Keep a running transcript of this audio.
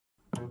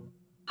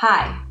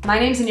Hi, my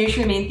name is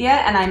Anushree Mainthia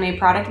and I'm a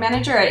product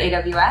manager at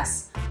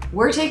AWS.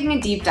 We're taking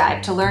a deep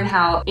dive to learn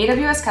how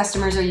AWS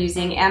customers are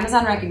using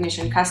Amazon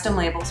Rekognition custom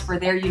labels for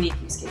their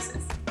unique use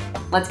cases.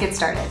 Let's get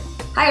started.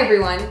 Hi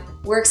everyone,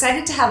 we're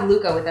excited to have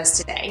Luca with us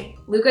today.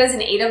 Luca is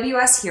an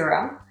AWS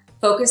hero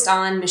focused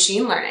on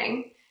machine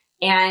learning,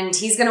 and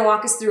he's going to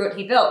walk us through what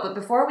he built. But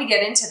before we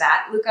get into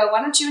that, Luca,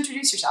 why don't you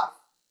introduce yourself?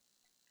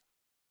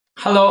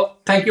 Hello,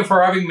 thank you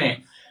for having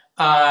me.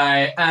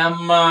 I am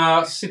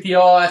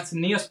CTO at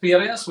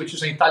Neosperience, which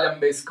is an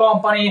Italian-based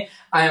company.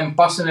 I am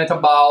passionate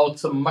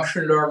about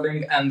machine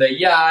learning and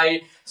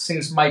AI.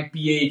 Since my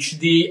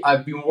PhD,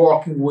 I've been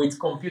working with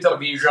computer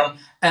vision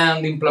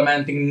and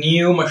implementing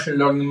new machine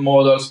learning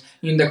models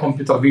in the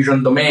computer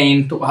vision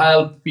domain to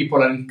help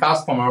people and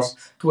customers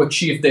to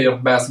achieve their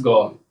best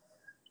goal.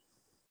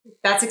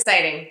 That's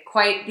exciting.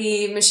 Quite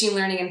the machine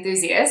learning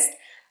enthusiast.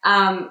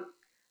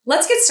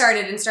 Let's get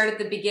started and start at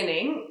the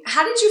beginning.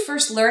 How did you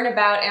first learn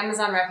about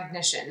Amazon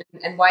Rekognition,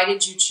 and why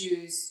did you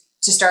choose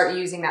to start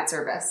using that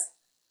service?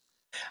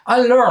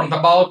 I learned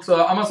about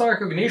Amazon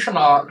Rekognition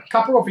a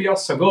couple of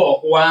years ago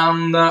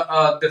when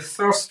the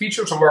first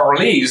features were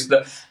released,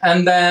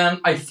 and then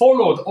I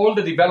followed all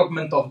the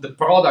development of the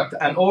product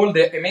and all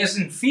the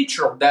amazing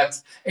features that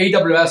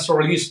AWS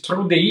released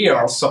through the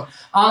years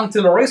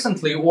until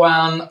recently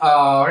when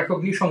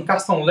Rekognition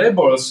custom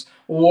labels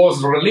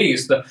was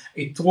released.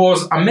 It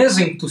was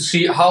amazing to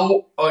see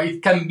how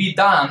it can be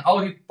done, how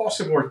it's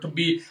possible to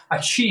be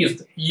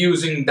achieved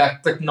using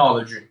that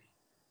technology.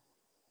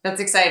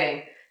 That's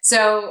exciting.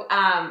 So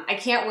I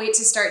can't wait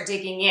to start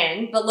digging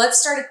in, but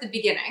let's start at the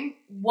beginning.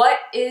 What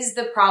is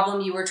the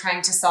problem you were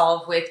trying to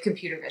solve with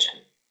computer vision?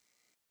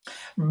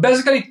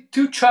 Basically,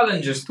 two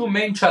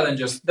main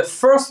challenges. The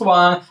first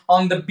one,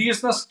 on the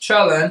business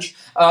challenge,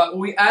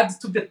 we had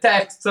to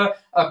detect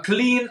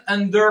clean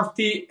and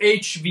dirty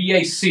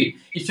HVAC.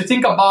 If you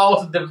think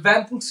about the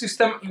venting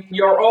system in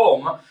your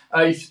home,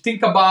 if you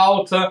think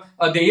about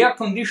the air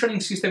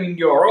conditioning system in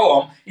your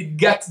home, it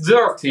gets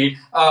dirty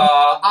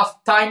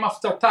time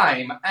after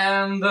time.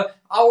 And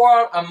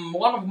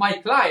one of my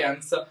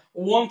clients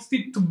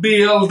wanted to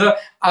build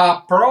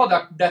a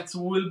product that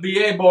will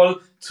be able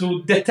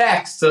to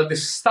detect the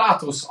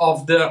status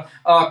of the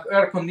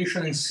air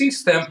conditioning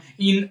system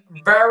in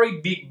very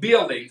big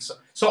buildings.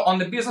 So on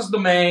the business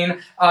domain,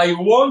 I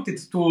wanted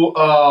to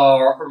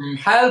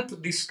help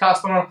this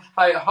customer.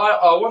 I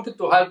wanted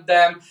to help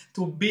them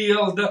to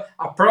build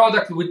a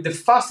product with the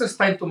fastest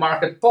time to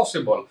market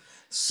possible.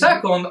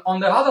 Second, on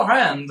the other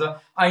hand,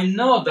 I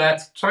know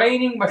that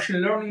training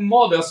machine learning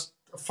models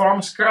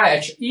from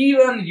scratch,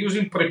 even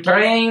using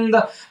pre-trained,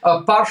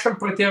 partial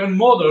pre-trained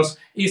models,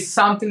 is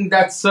something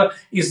that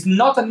is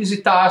not an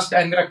easy task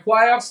and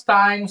requires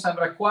times and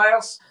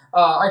requires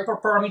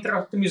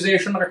hyperparameter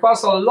optimization,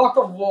 requires a lot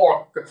of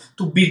work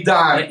to be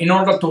done in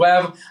order to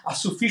have a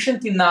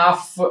sufficient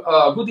enough,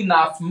 good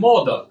enough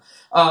model.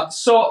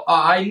 So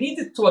I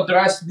needed to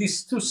address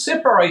these two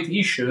separate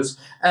issues,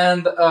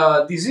 and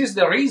this is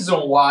the reason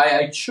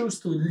why I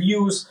choose to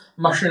use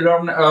machine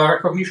learning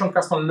Rekognition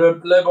custom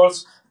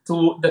labels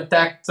to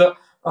detect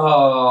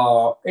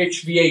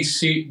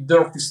HVAC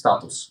dirty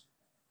status.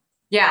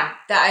 Yeah,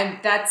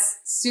 that's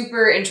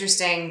super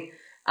interesting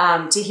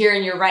to hear,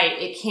 and you're right.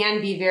 It can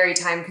be very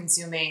time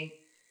consuming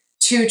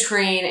to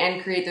train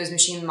and create those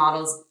machine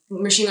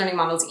learning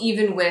models,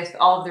 even with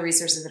all of the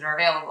resources that are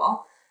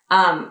available.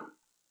 And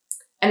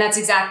that's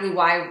exactly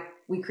why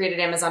we created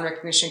Amazon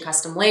Rekognition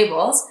custom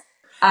labels.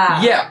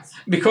 Yeah,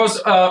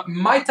 because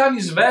my time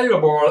is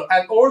valuable,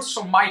 and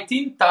also my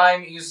team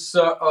time is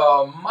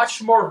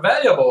much more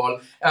valuable,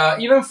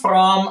 even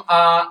from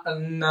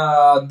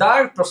a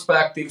direct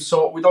perspective.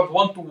 So we don't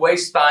want to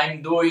waste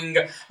time doing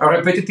a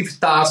repetitive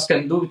task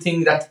and do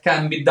things that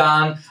can be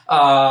done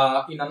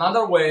in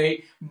another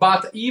way.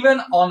 But even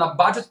on a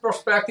budget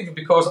perspective,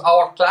 because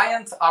our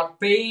clients are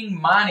paying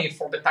money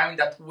for the time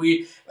that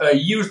we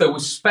we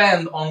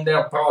spend on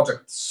their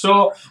project.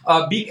 So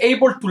being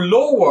able to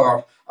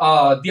lower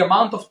the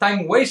amount of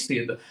time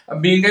wasted,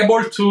 being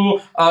able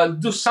to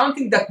do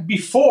something that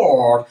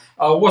before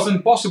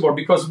wasn't possible,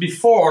 because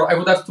before I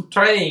would have to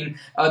train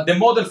the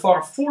model for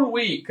a full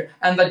week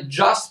and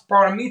adjust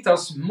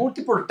parameters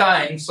multiple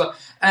times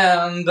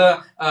and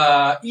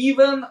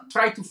even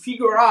try to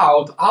figure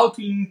out how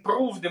to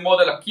improve the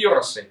model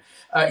accuracy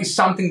is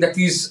something that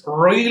is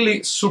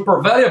really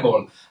super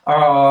valuable.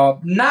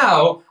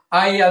 Now,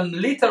 I am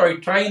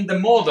literally trained the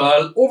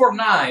model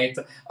overnight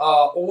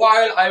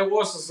while I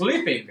was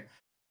sleeping.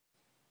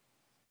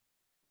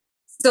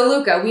 So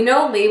Luca, we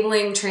know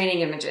labeling training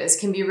images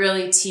can be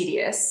really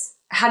tedious.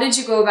 How did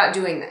you go about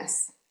doing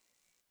this?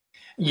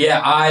 Yeah,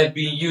 I've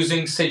been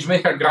using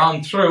SageMaker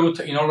Ground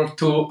Truth in order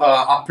to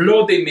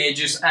upload the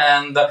images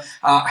and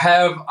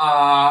have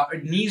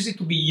an easy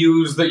to be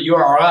used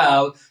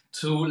URL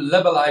to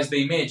labelize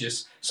the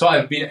images. So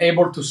I've been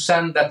able to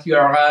send that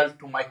URL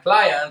to my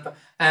client,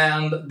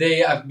 and they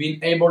have been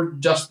able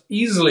just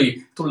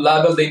easily to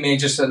label the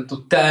images and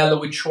to tell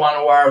which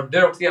one were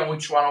dirty and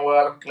which one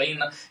were clean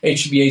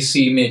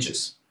HVAC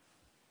images.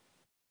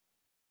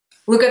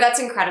 Luca, that's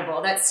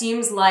incredible. That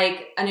seems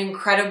like an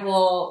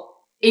incredible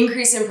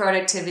increase in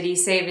productivity,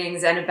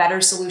 savings, and a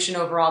better solution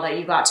overall that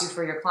you got to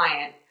for your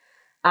client.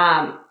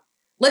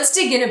 Let's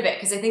dig in a bit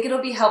because I think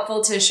it'll be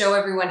helpful to show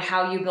everyone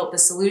how you built the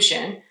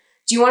solution.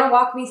 Do you want to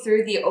walk me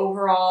through the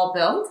overall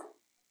build?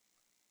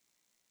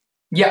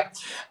 Yeah,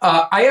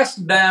 I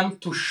asked them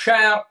to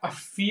share a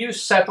few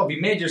set of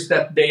images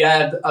that they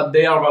had at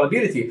their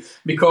availability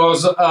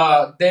because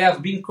they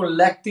have been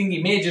collecting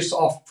images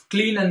of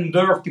clean and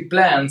dirty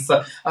plants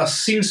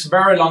since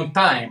very long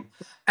time.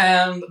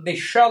 And they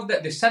sent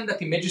that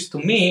images to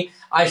me.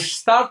 I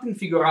started to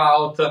figure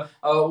out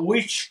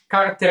which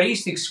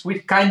characteristics,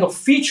 which kind of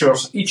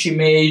features each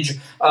image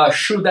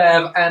should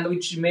have, and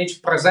which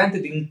image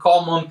presented in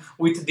common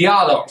with the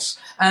others.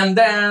 And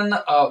then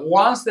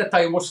once that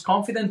I was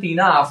confident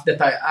enough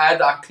that I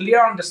had a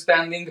clear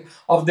understanding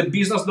of the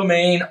business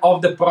domain,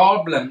 of the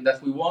problem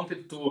that we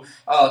wanted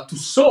to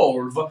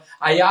solve,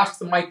 I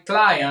asked my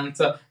client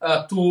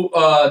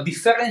to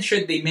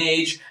differentiate the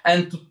image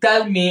and to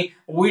tell me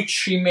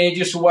which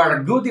images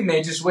were good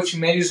images, which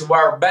images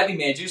were bad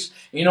images,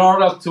 in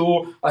order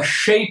to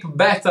shape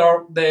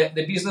better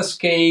the business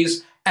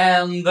case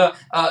and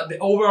the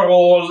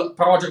overall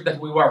project that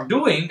we were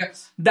doing.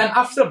 Then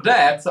after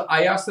that,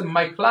 I asked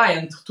my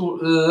client to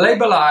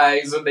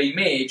labelize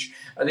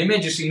the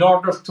images in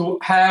order to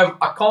have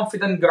a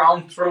confident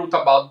ground truth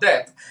about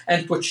that.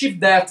 And to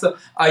achieve that,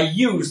 I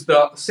used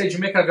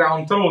SageMaker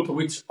Ground Truth,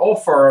 which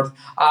offered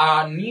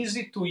an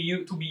easy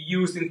to be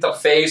used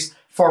interface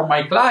for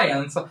my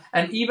clients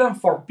and even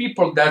for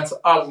people that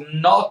are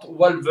not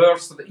well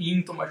versed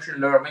into machine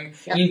learning,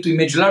 into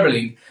image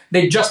labeling.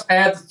 They just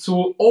had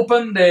to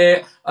open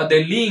the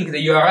link,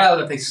 the URL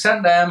that I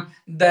sent them,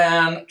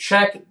 then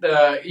check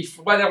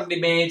whether the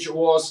image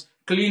was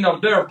clean or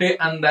dirty,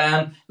 and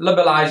then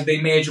labelize the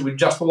image with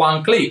just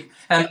one click.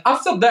 And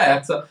after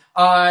that,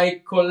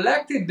 I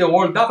collected the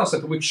whole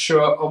dataset, which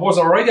was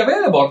already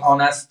available on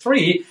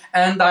S3,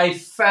 and I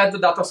fed the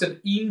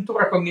dataset into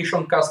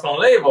Rekognition custom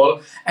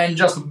label and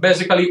just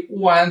basically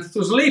went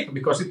to sleep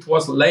because it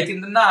was late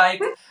in the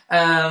night.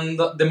 And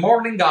the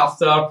morning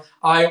after,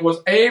 I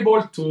was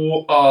able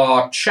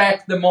to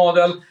check the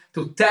model,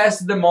 to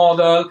test the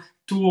model,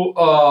 to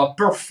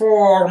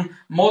perform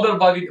model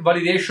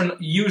validation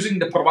using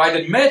the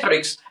provided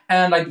metrics,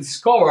 and I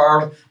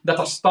discovered that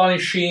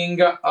astonishing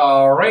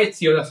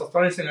ratio, that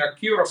astonishing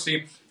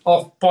accuracy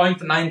of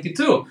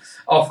 0.92,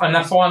 of an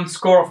F1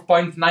 score of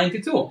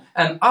 0.92.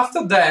 And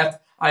after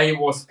that, I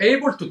was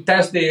able to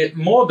test the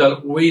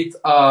model with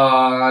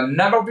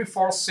never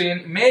before seen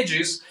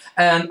images,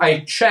 and I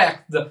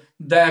checked that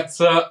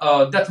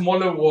that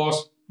model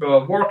was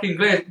working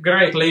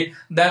greatly.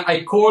 Then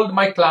I called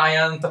my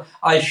client,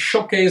 I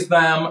showcased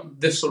them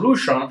the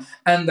solution,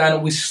 and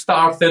then we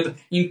started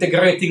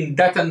integrating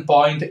that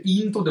endpoint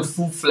into the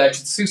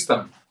full-fledged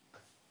system.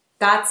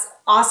 That's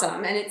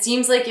awesome. And it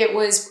seems like it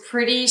was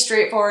pretty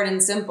straightforward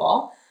and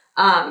simple.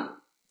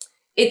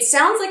 It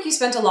sounds like you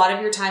spent a lot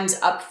of your times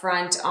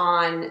upfront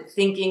on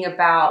thinking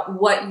about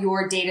what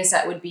your data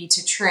set would be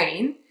to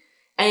train.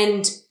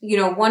 And, you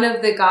know, one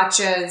of the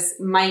gotchas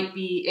might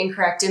be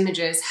incorrect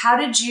images. How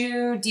did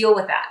you deal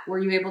with that? Were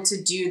you able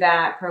to do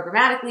that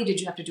programmatically? Did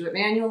you have to do it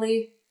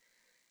manually?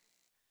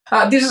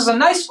 This is a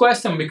nice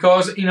question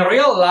because in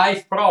real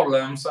life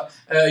problems,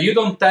 you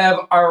don't have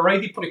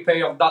already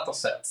prepared data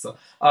sets.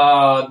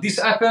 This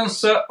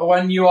happens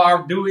when you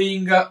are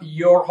doing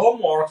your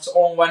homeworks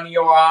or when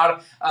you are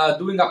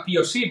doing a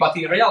POC, but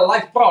in real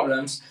life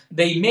problems,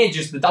 the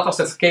images, the data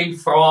sets came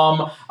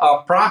from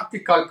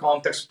practical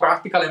context,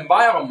 practical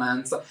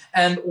environments,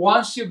 and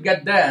once you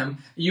get them,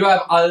 you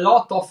have a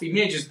lot of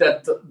images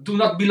that do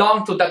not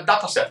belong to that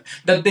data set,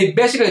 that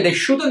they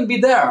shouldn't be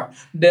there.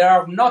 They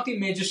are not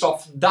images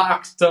of duct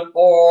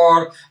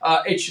or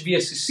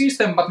HVAC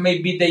system, but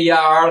maybe they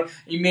are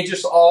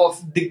images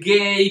of the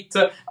gate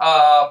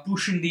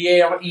pushing the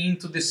air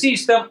into the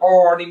system,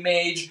 or an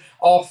image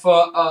of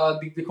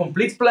the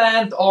complete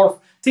plant, or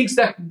things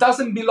that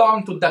doesn't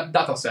belong to that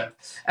data set.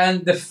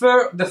 And the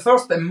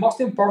first and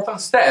most important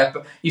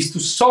step is to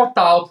sort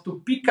out,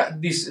 to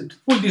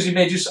pull these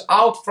images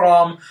out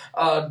from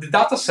the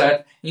data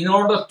set in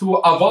order to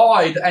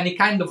avoid any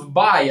kind of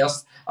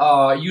bias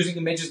using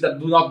images that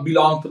do not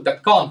belong to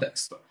that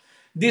context.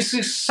 This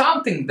is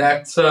something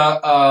that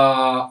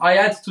I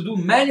had to do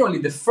manually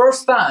the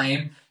first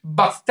time,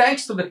 but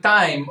thanks to the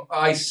time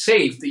I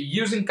saved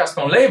using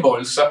custom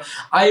labels,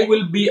 I've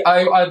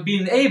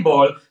been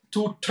able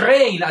to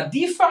train a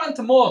different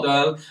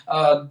model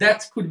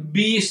that could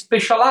be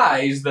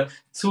specialized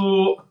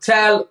to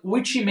tell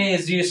which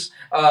images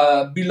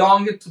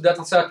belong to the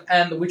dataset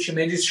and which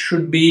images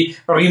should be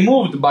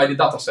removed by the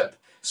dataset.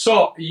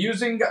 So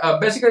using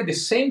basically the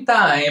same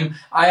time,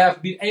 I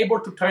have been able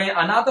to train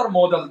another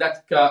model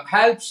that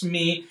helps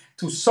me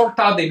to sort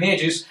out the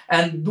images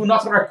and do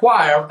not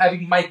require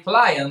having my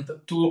client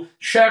to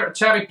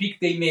cherry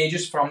pick the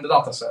images from the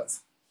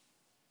datasets.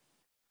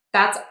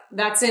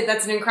 That's it.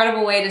 That's an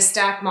incredible way to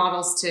stack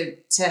models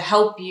to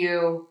help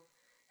you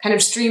kind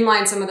of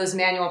streamline some of those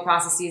manual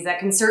processes that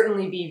can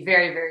certainly be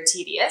very, very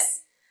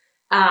tedious.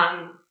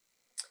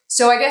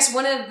 So I guess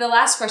one of the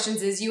last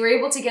questions is, you were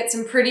able to get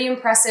some pretty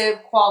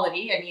impressive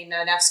quality. I mean,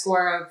 an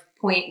F-score of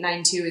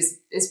 0.92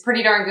 is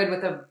pretty darn good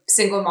with a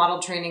single model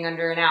training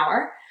under an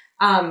hour.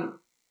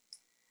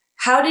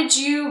 How did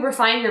you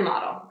refine your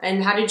model,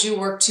 and how did you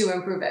work to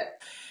improve it?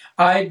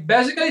 I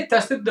basically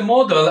tested the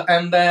model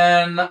and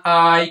then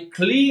I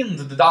cleaned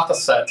the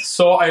dataset.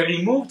 So I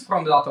removed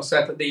from the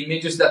dataset the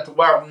images that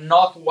were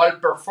not well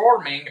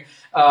performing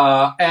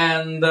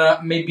and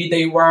maybe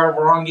they were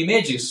wrong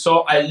images.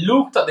 So I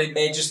looked at the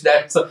images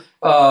that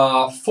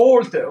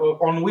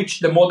on which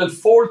the model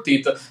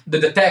faulted the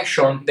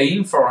detection, the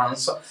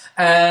inference,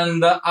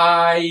 and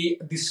I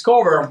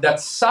discovered that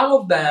some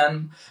of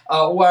them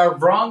were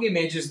wrong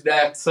images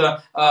that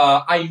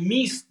I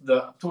missed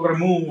to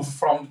remove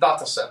from the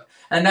dataset.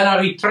 And then I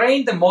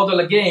retrained the model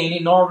again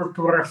in order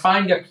to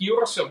refine the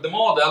accuracy of the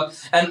model.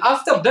 And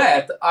after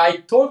that, I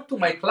talked to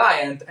my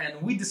client and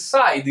we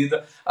decided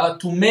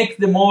to make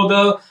the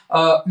model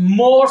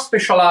more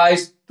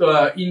specialized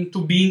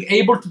into being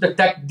able to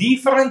detect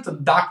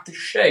different duct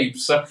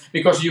shapes,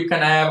 because you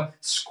can have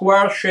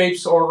square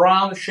shapes or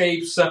round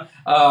shapes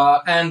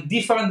and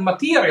different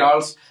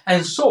materials.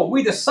 And so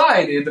we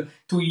decided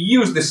to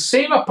use the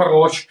same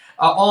approach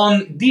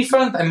on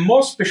different and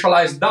more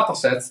specialized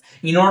datasets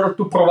in order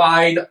to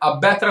provide a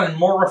better and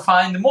more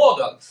refined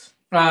model.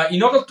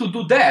 In order to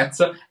do that,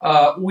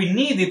 we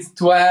needed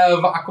to have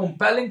a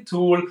compelling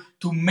tool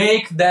to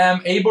make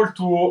them able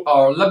to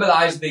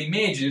labelize the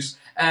images.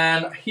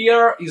 And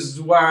here is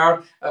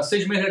where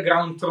SageMaker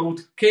Ground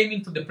Truth came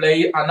into the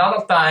play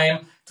another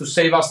time to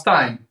save us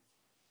time.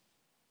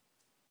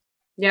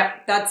 Yeah,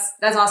 that's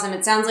awesome.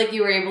 It sounds like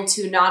you were able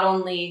to not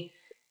only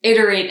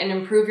iterate and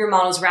improve your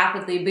models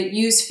rapidly, but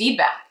use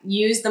feedback,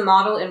 use the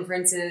model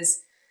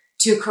inferences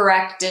to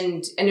correct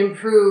and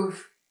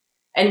improve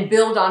and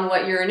build on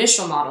what your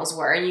initial models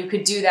were. And you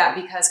could do that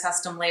because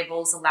custom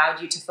labels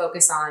allowed you to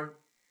focus on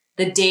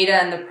the data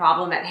and the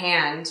problem at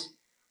hand,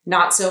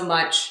 not so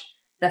much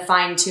the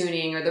fine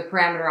tuning or the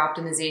parameter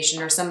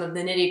optimization or some of the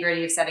nitty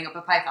gritty of setting up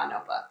a Python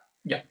notebook.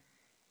 Yeah.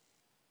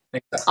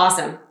 Exactly.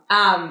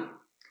 Awesome.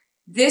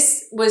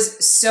 This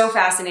was so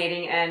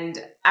fascinating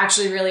and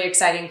actually really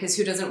exciting, because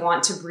who doesn't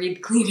want to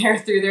breathe clean air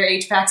through their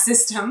HVAC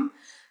system?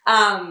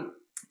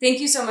 Thank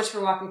you so much for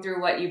walking through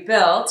what you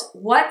built.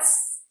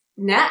 What's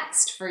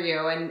next for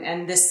you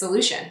and this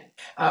solution?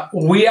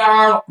 We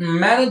are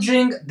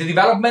managing the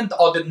development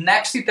of the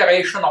next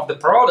iteration of the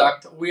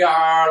product. We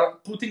are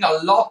putting a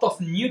lot of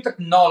new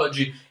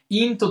technology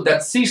into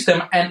that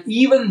system and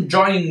even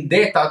joining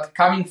data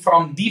coming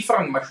from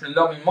different machine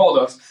learning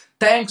models,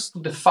 thanks to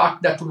the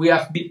fact that we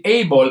have been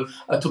able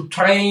to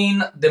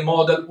train the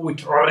model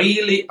with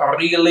really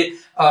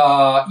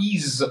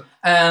ease.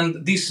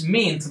 And this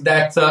means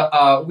that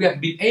we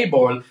have been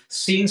able,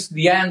 since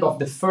the end of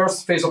the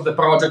first phase of the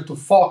project, to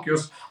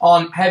focus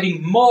on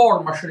having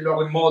more machine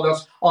learning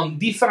models on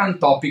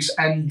different topics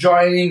and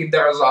joining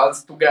the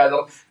results together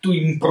to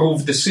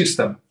improve the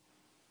system.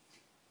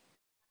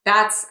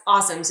 That's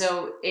awesome.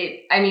 So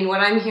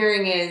what I'm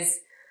hearing is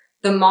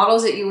the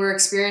models that you were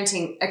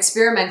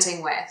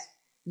experimenting with,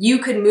 you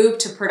could move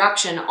to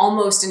production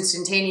almost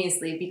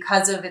instantaneously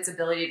because of its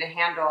ability to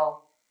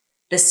handle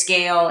the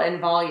scale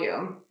and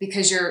volume,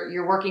 because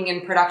you're working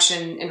in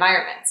production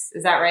environments.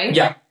 Is that right?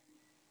 Yeah.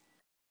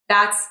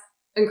 That's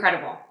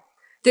incredible.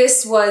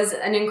 This was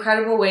an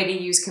incredible way to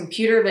use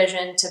computer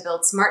vision to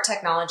build smart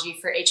technology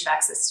for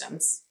HVAC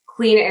systems.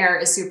 Clean air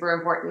is super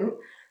important.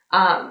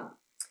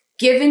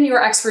 Given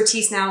your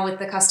expertise now with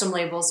the custom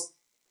labels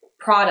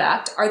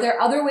product, are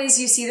there other ways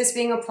you see this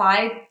being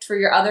applied for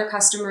your other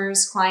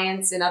customers,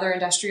 clients in other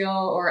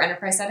industrial or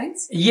enterprise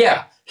settings?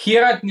 Yeah,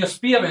 here at New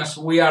Experience,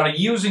 we are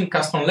using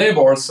custom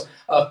labels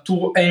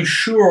to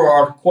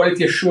ensure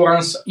quality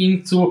assurance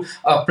into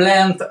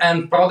plant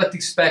and product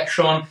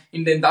inspection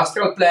in the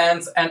industrial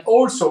plants. And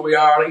also we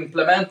are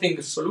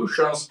implementing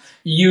solutions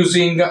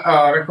using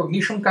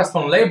Rekognition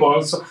custom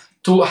labels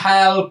to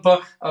help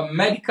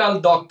medical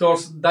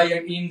doctors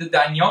in the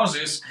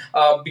diagnosis,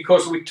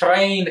 because we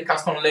train the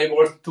custom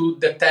labels to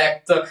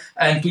detect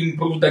and to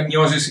improve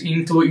diagnosis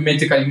into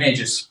medical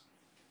images.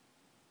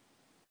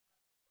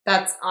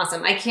 That's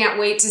awesome. I can't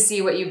wait to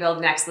see what you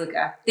build next,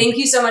 Luca. Thank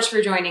you so much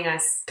for joining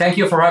us. Thank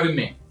you for having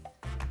me.